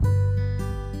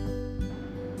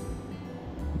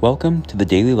Welcome to the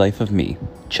daily life of me,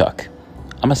 Chuck.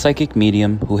 I'm a psychic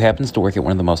medium who happens to work at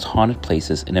one of the most haunted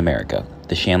places in America,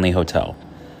 the Shanley Hotel.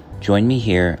 Join me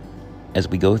here as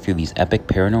we go through these epic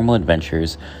paranormal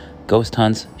adventures, ghost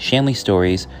hunts, Shanley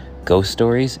stories, ghost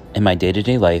stories, and my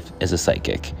day-to-day life as a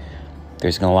psychic.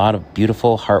 There's a lot of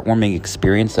beautiful, heartwarming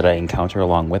experience that I encounter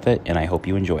along with it, and I hope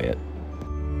you enjoy it.